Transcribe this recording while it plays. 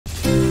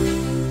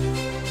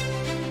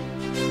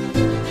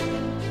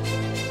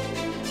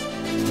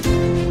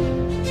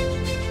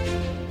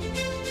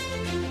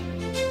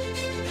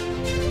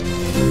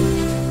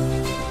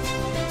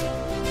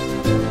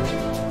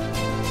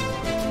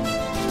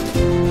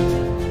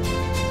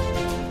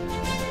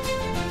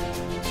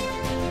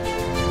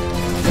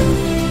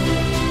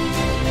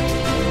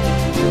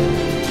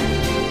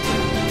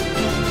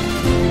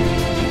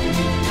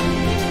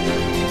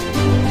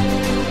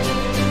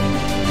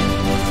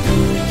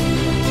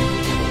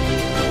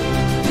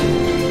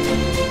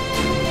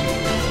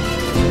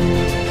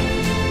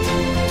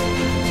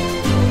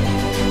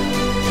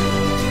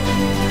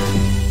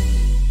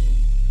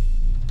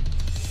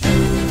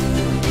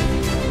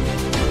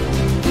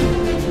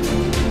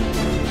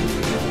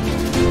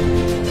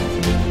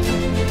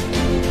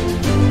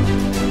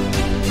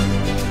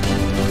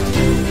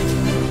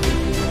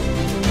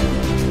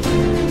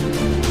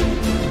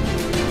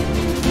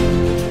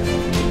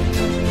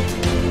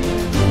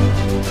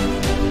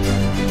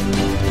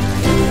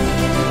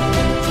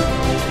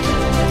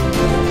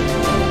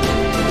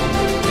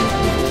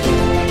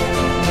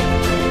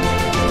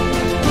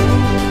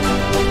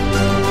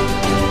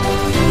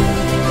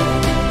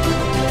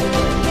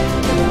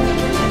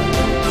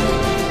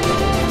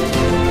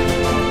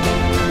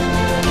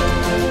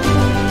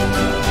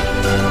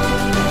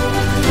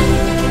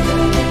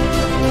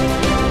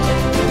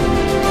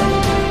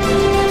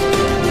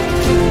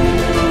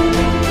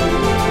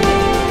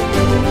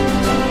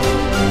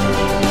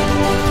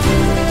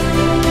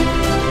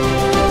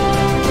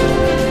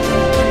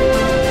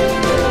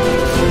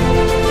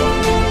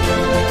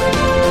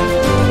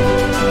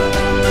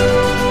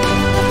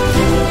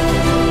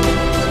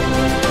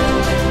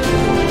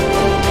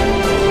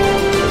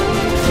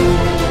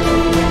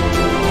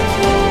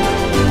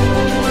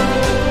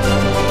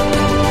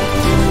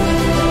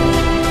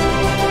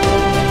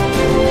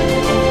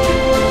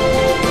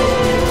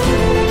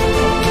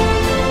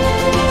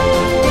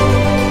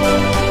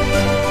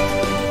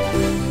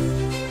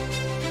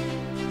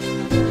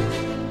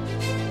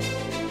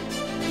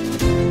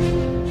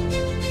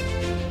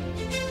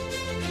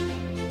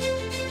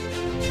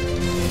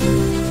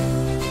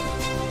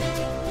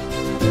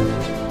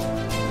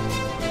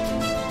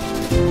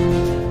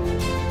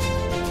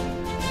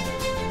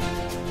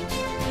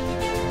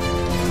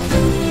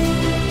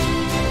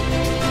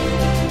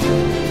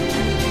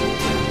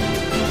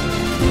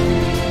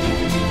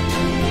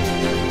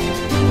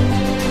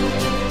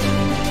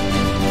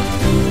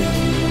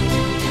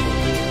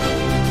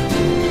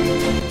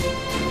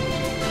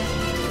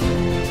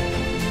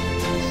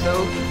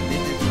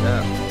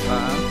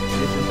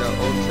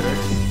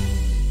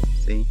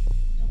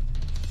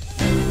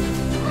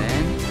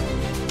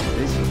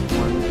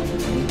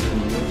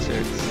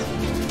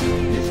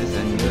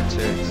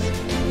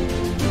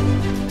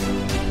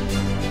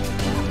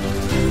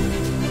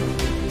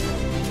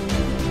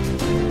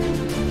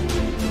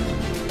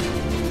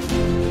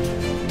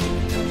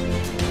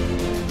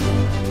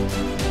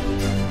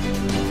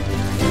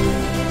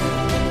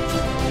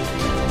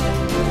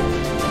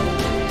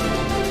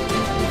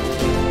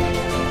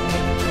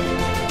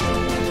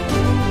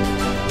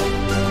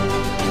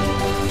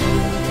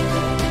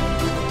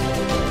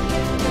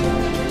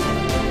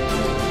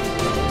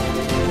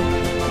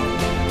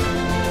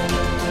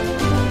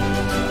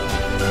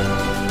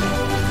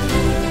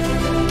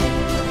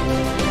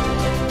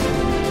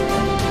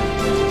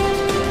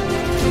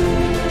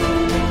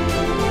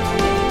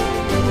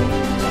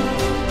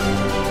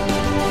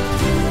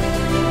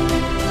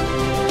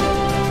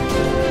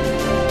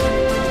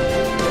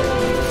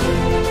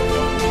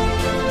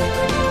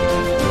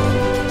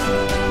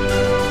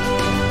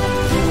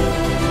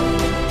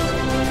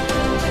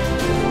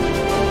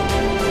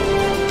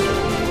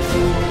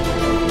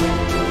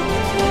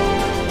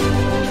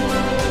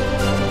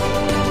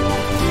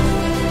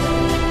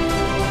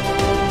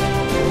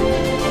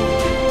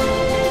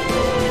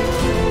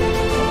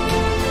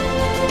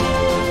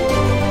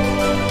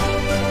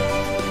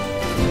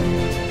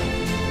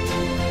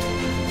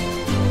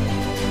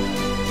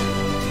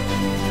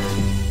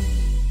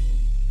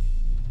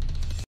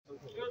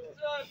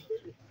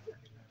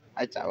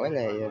ai cháu ấy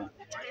này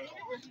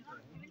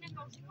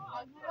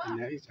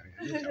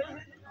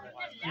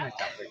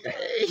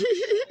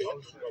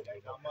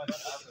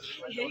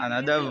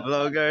another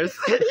vloggers.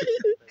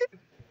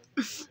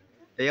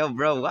 Yo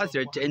bro, what's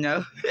your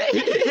channel?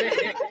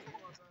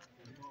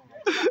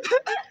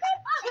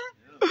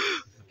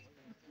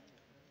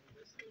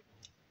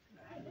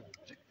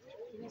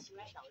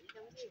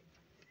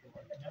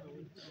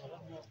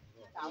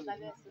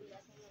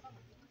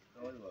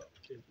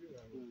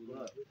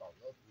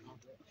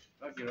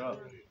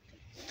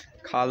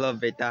 Color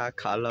beta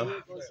color.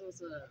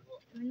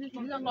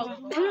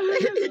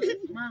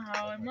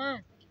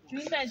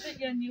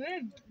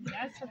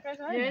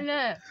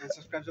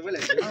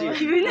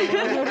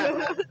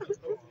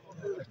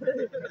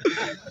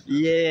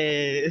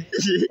 Yeah.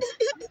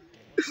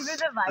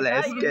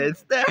 Let's get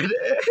started.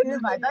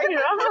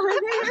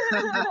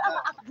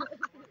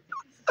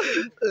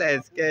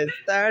 Let's get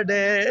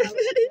started.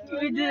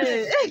 We did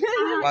it.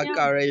 What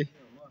curry?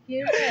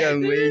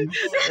 Chicken wings.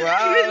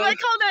 Wow.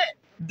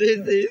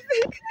 This is.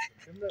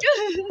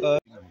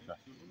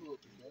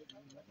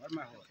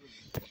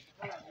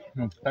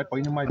 Cái có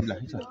nhưng mà đi lại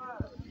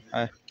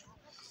hết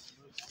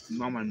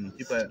mong mình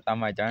chỉ về Tao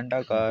mày chán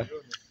đó coi.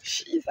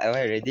 Sao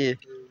vậy ready?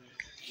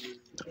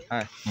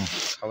 Hai.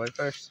 How about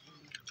first?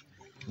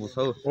 Mù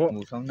sâu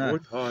nè.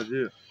 thò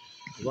chứ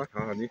quá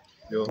thò đi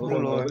điều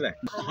không lo với lại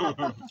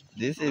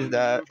This is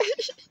the.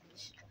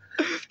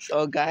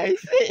 So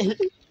guys,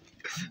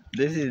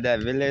 this is the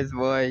village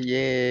boy.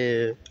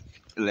 Yeah.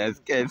 Let's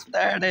get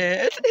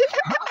started.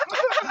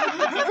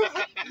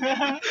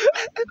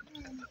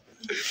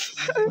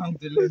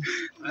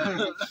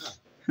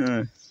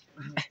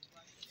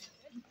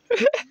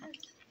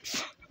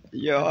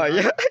 Yo,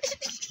 yeah.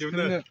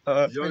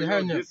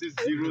 This is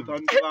 0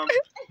 ton gram.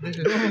 This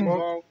is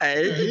small.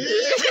 Hey.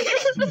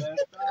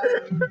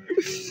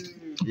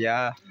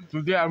 Yeah.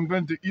 Today I'm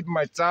going to eat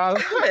my child.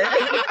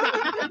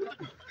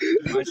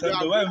 My son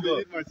the one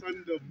bro. My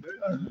son the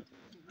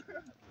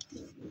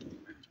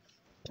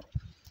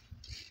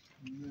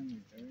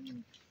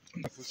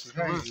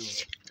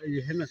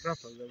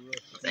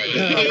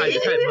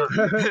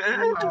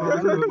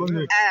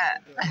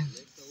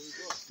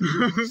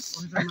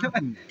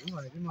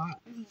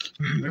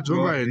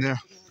Chỗ vậy nè.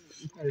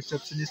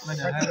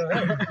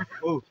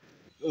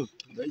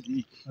 Đấy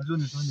gì?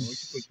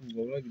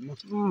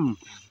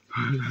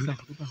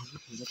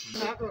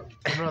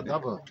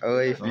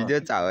 Ơi, video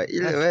chào ấy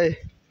rồi ơi.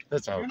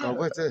 Chào cậu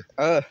quá chứ.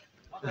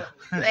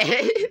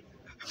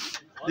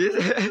 This,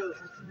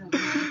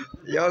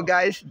 yo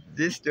guys,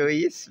 this two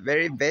is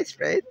very best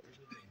friend.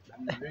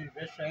 Very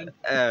best friend.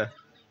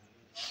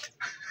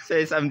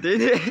 Say something.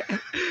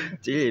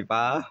 Chỉ là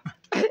ba.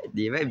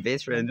 Đi với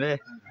best friend với.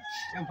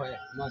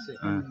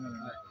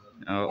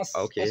 Oh,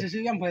 okay.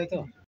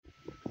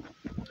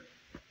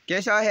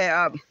 कैसा है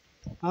आप?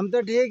 हम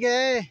तो ठीक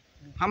है।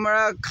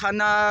 हमारा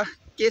खाना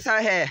कैसा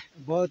है?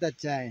 बहुत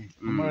अच्छा है।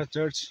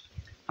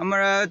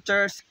 हमारा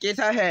चर्च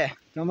कैसा है?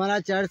 हमारा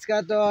चर्च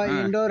का तो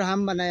इंडोर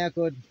हम बनाया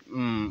खुद।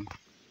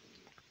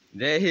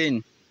 जय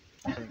Hind.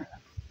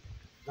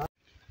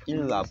 Cái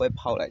lò với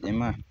phao lại vậy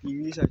mà.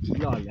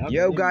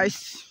 Yo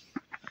guys,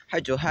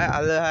 hai chỗ hai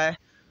alle hai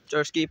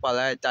church kia bảo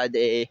lại tại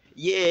để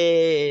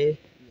yeah.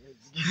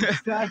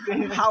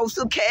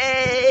 House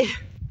okay.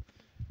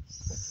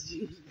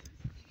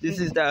 This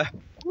is the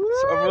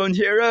Sorbung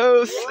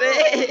heroes.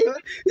 Hey,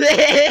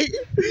 hey,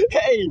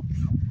 hey.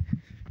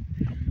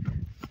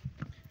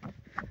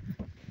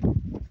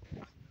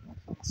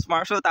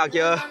 Smart show tạo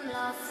chưa?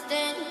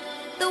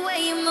 The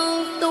way you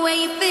move, the way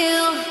you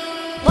feel.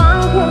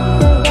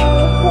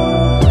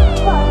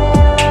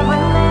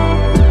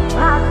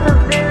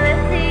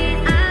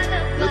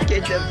 Look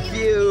at the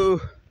view.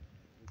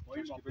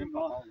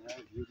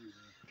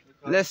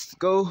 Let's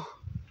go.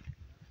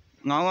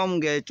 Ngon không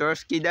ghê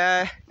church kia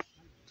đây.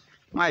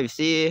 Mai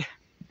xí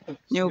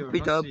như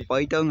bây giờ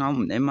bây giờ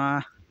ngon để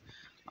mà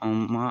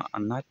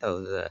anh nói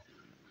từ rồi.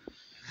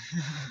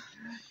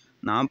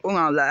 Nó cũng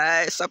ngon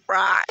lại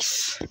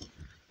surprise.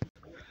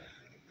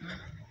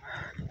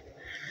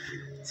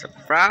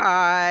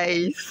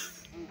 Surprise.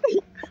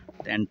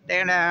 Tên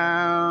tên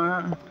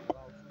nào.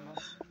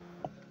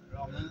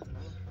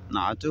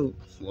 Nó chú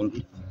muốn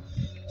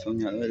xong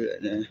nhớ rồi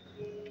này.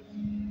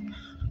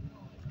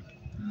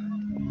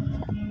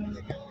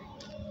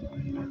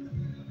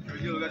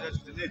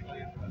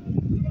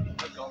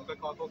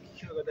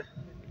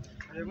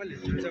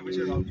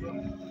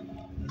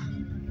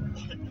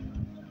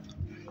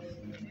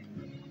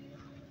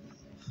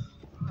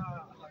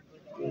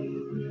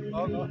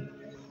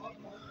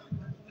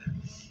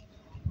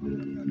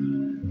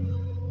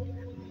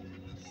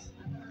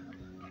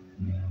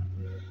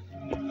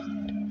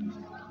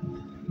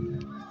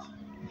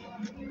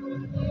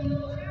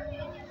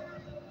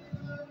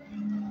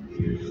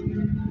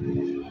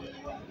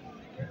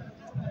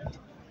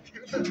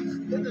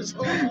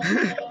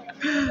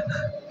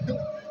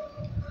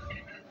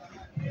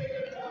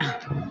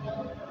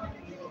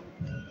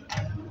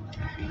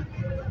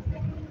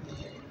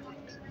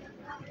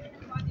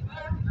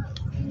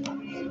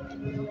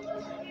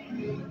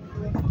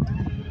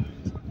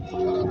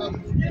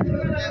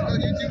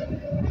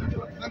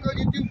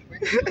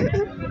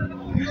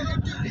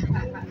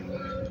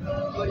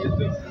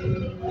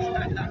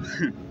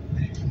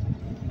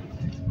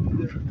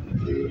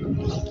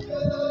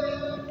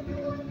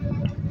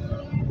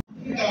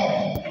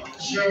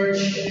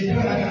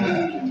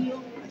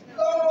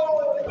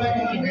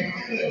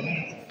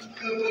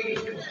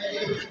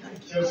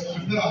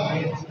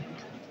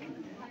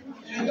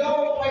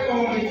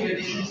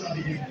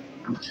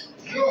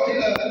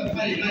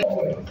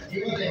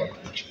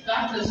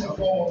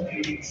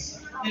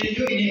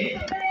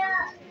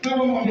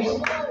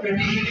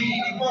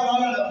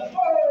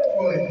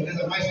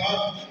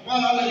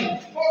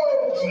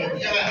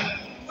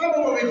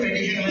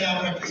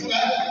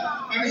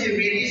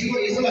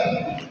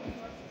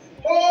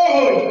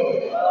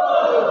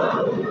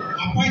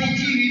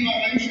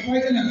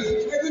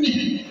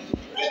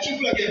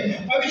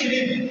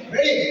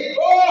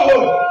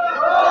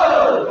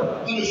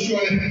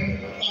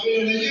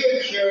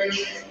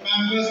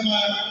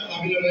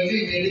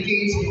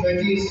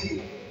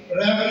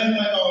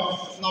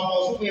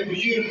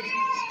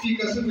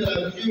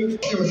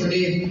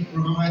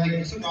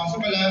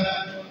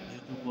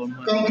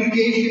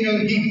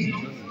 Congregational hymn.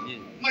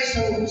 My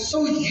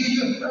so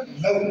you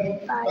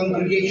love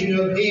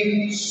congregational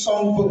hymn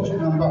songbook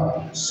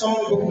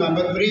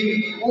number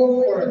 3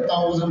 all for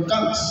 1,000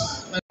 tongues.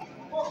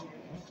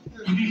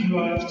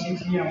 Individual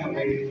chichi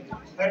amagai.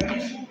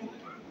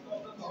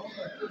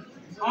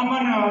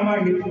 Amana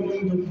amagi,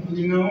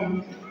 you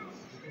know,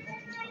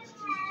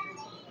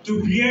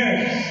 to bear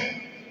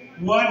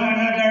one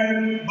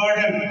another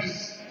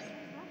burdens.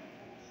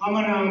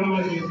 Amana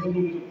amagi,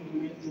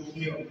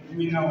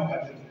 you know.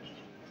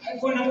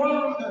 Ako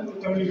nawa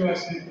kami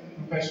kasi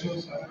professional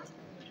sa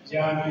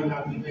diyan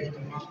na bibig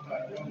ng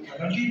mga yung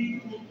karali.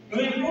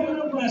 Noy po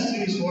na ba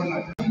si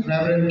Swana?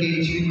 Reverend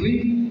K. Chingui,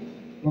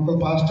 local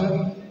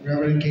pastor,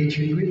 Reverend K.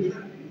 Chingui.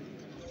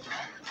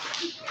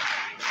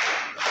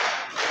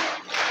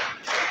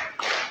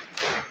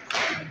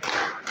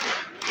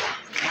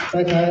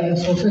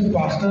 Associate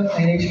Pastor,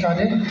 NH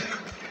Kade,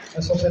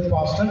 Associate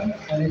Pastor,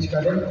 NH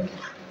Kade.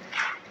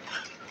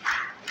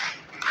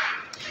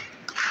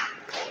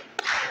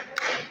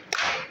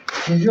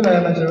 Visual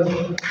amateur,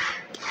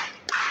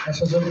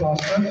 Associate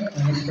Pastor,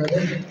 NH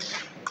Kade.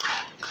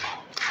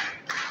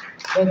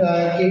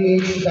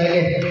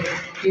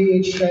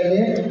 KH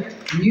Dale,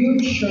 New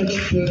Church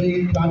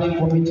Building Planning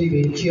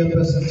Committee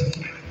Chairperson.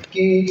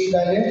 KH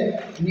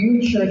Dale,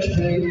 New Church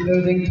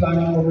Building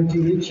Planning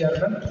Committee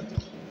Chairman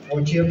or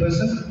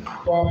Chairperson.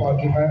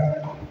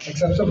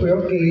 Except for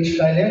your KH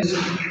Dale.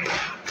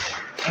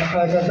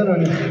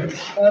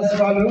 S.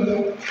 Balu,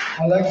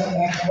 Alex,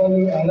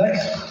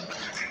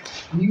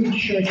 New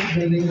Church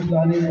Building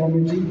Planning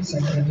Committee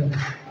Secretary.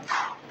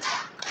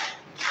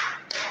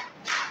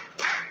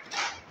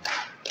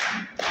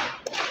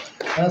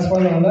 As for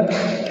Alex,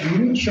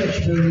 New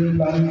Church Building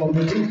Planning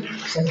Committee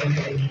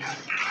Secretary.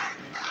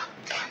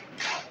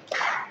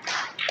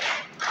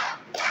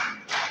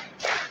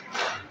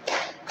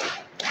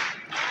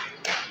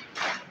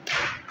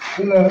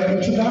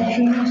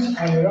 Introductions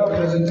and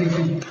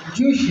representation.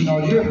 Jewish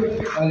knowledge,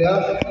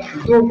 alia,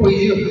 do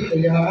praise,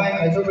 alia,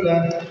 I told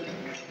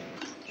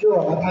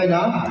sure,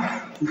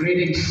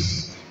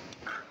 greetings.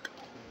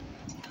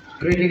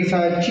 Greetings,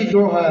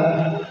 Chido.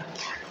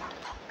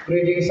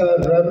 Greetings,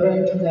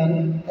 Reverend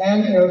and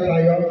Ann L.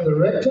 Kayon,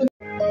 Director.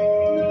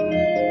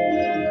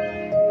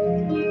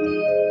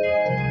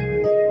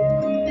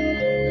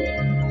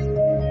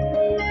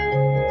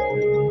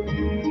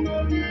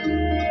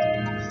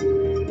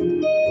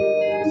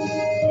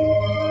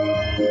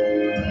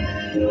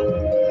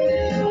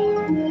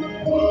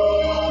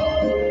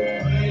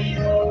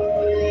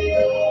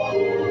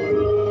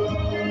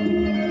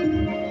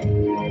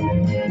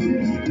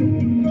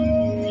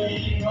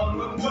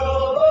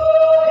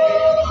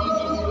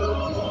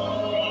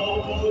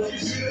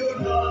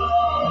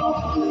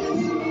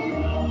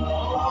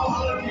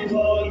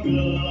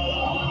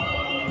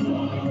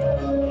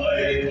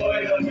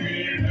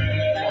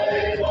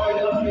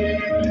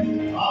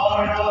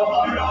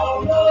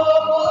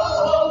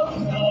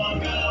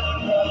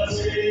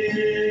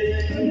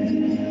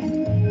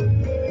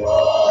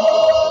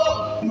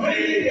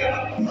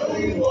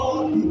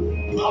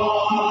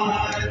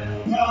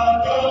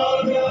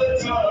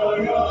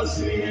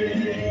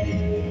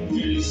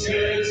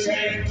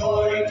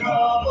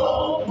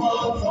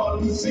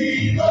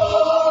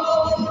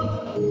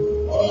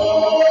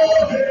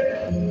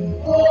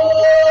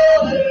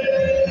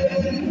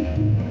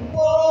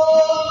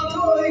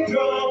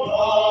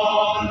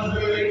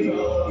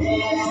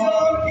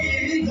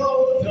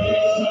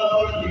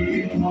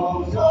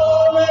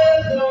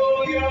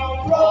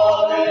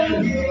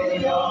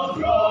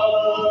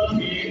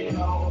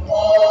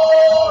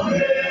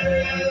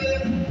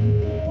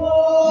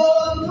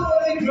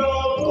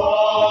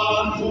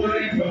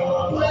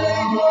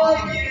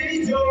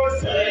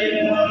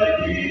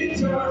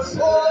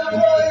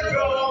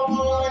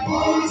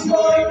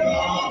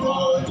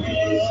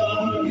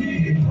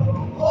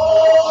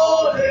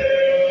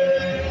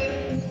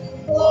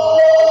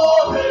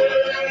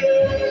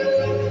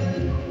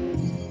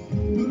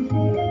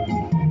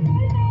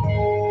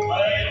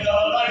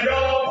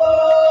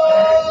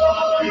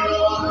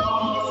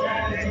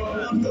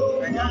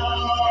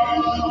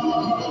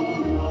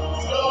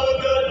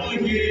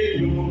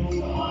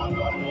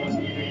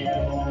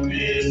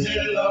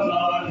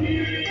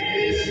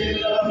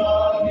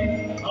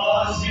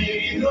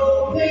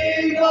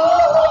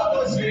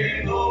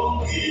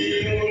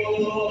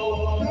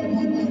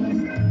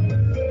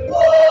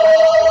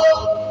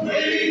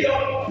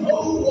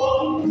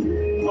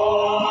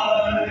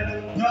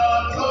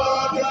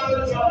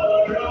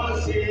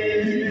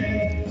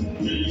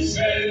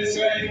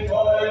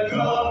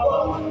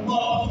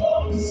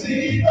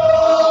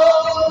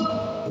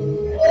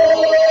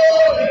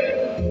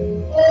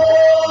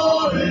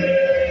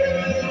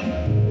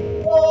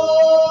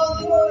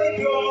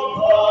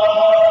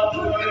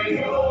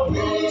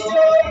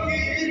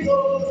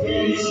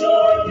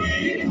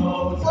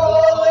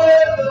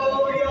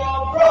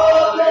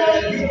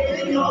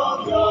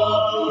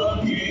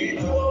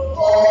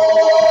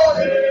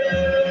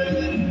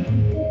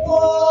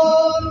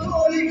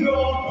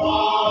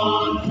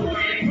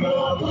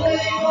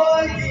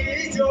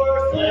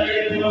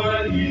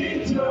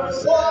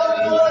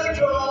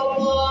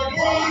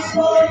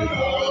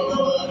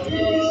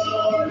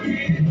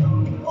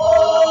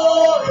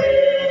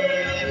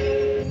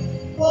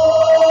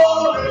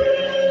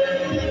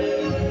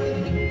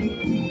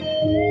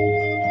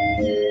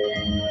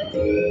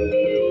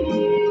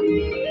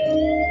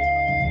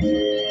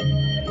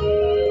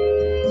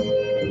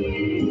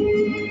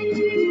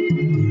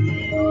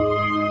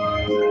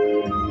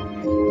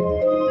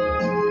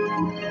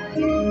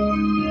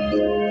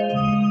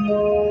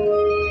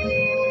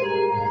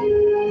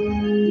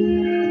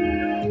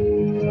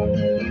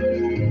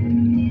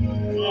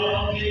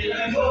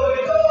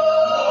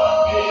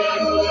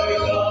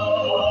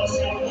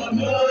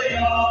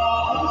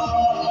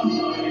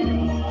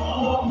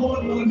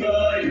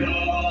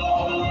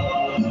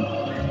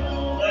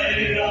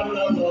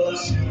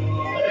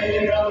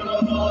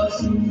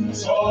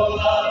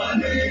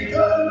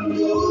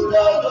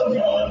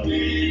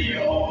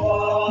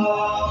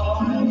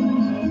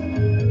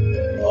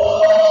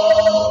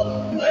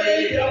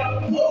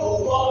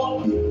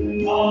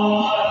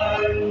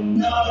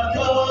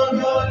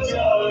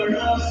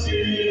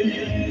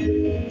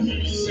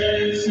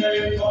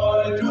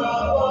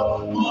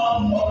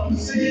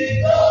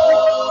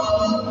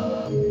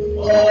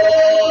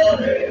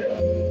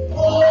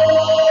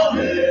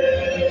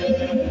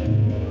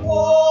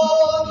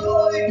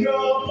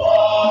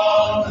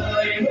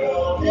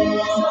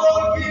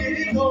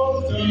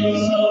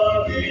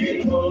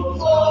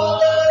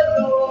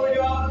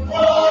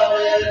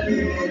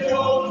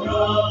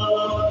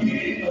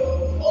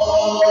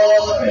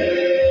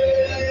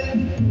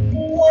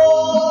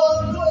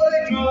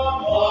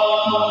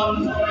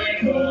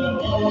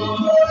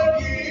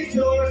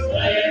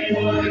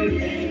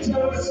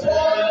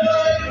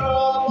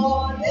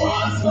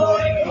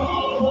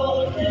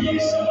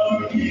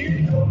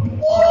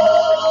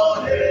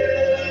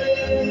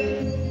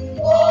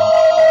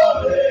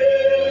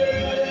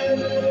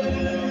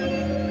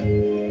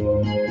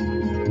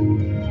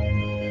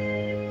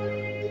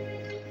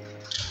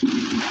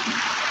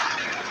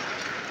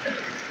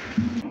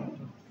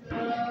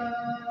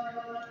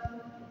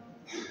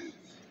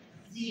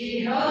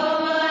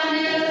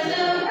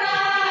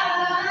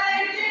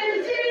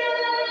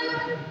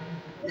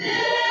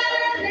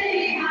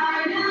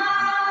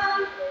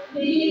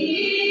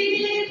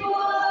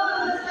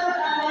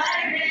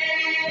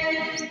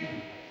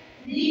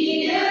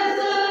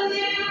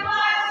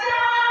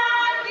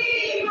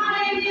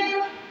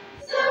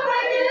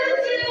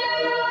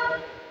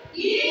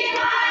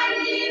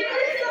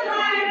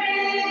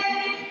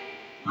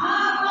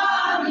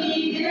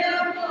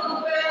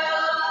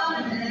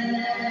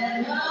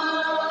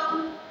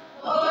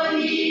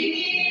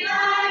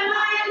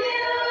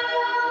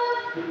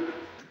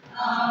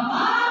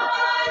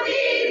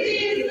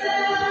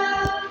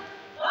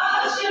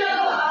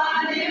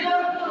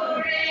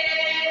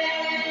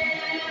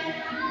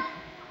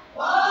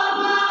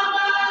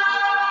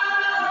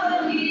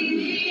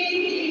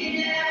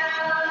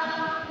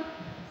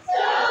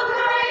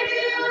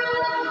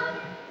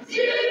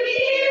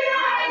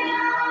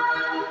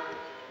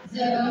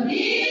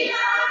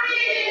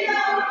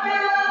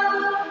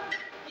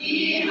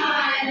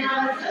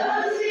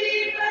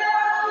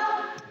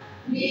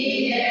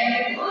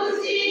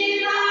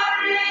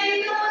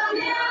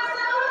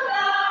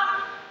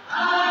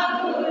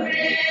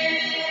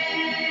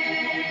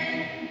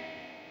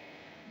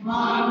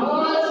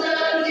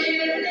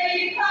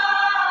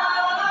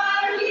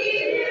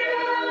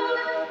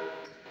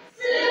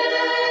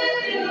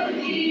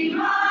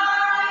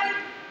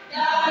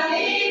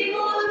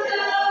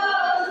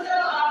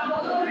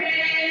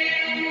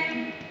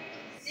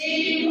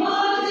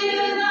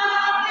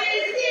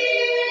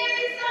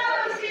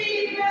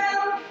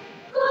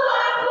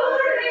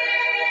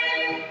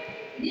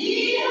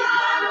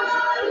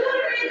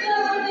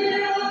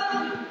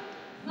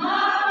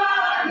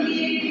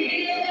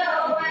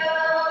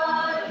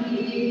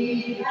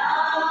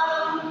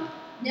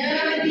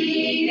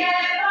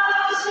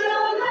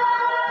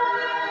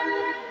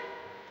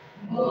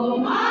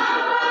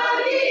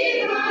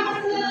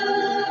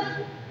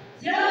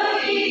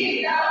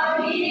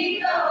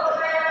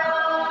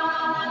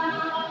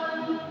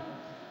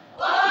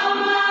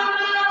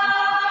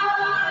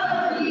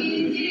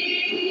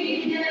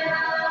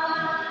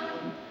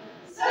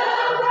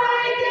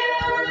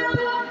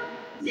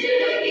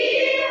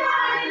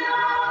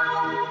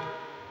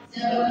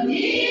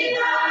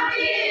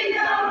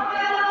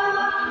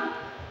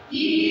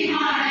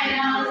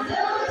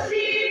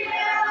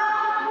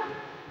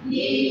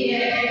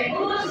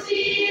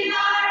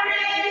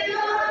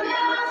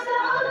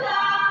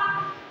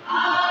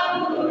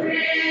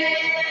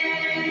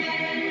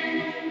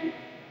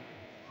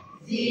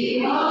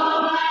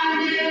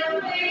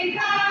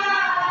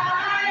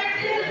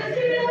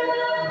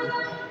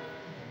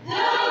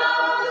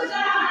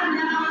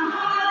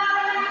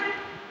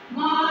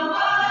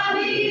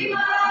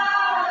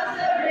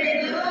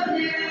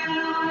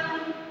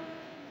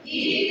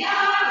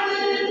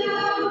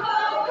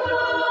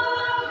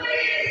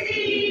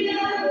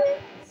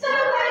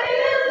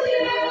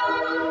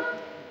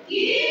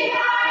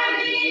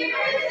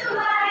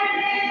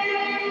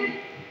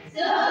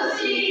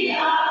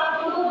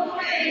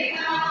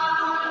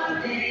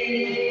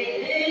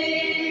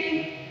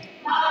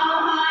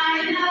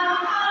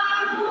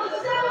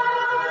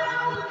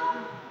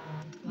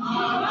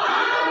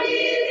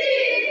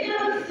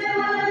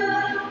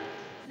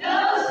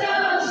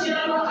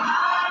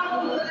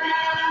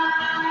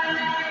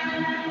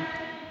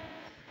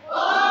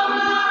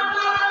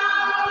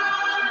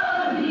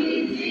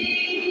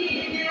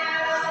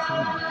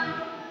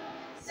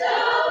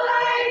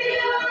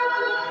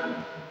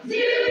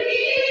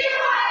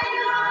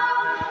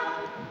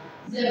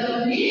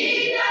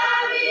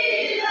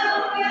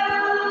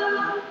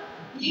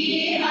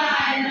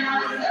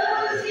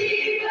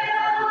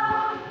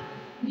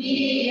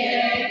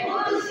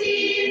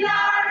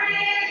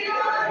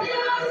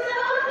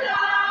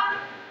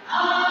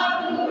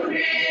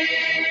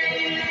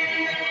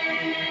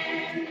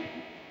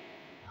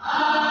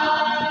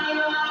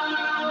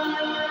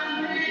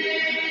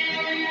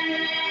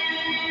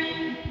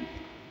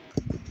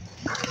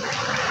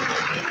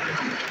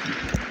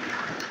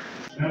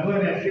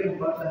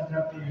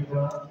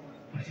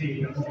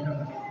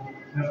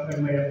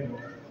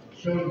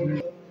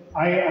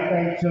 I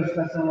attend church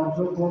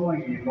also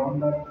Homai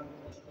London.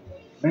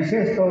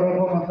 Message to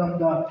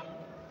Ramatamda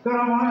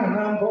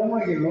Karamana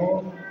Homai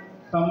Lon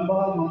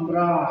Tamba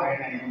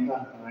Mambra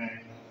and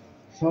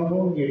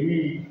Sorbung gave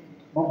me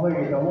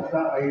Mohoi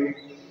Gamoka. I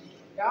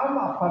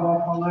Yama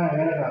Pavapanga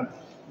Hera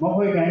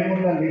Mohoi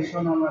Gaimunda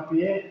Lishona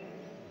Mati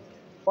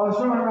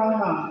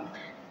Pasona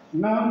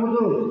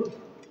Namudu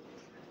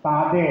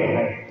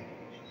Tade.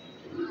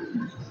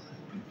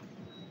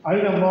 I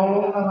know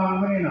more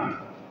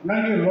than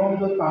नहीं लोग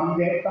तो काम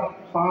देता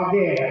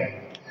पादे है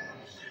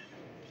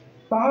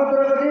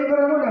पादर कभी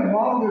करो ना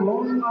माँ के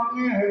लोग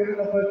नामे है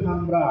तो कोई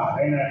थंबरा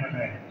है ना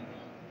है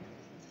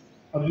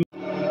अभी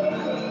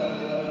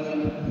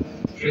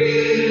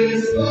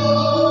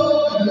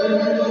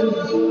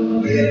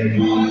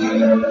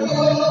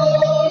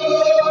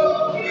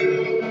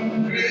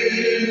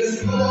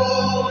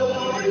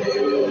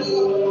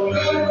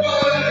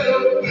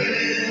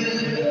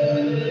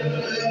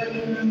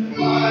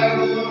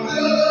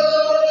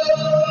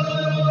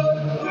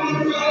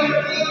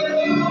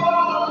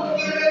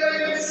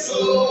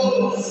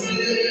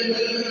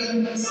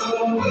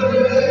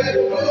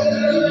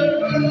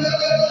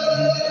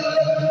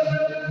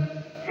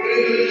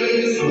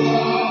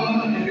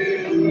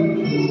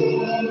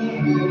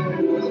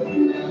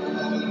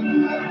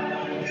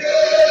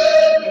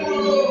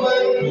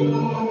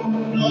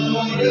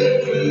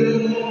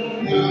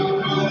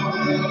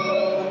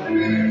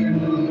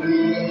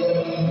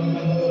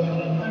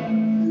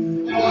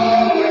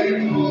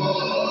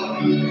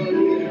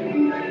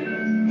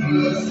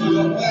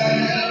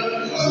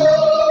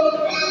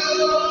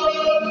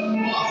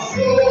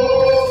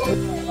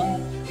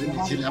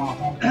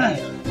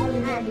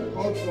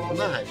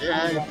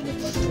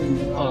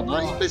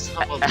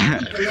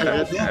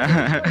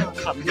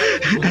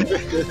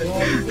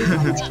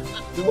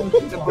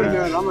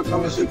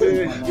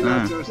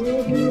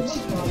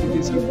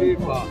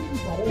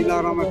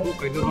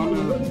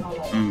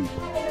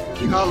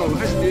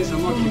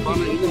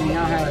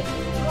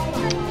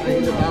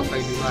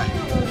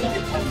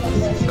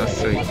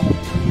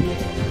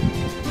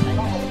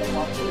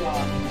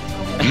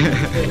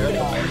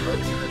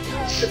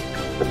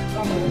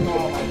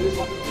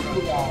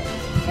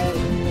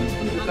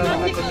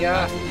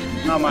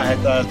Nama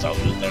heta chau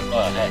ter ko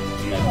hai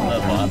na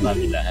bahata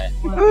mila hai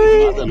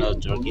bahata na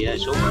Turkey hai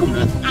Sorbung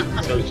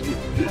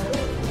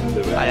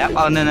Ayah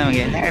kau ni nama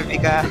gini,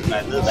 Afrika.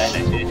 na tu dai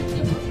lai che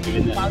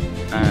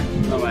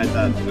nama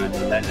heta na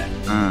tu dai lai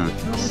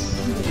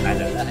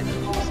dai lai hai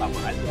sama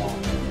hai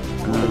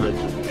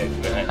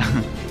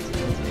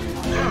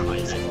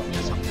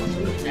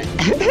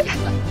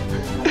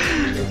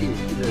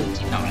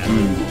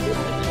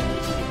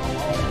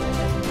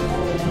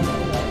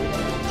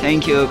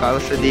Thank you, kau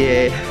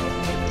sedih.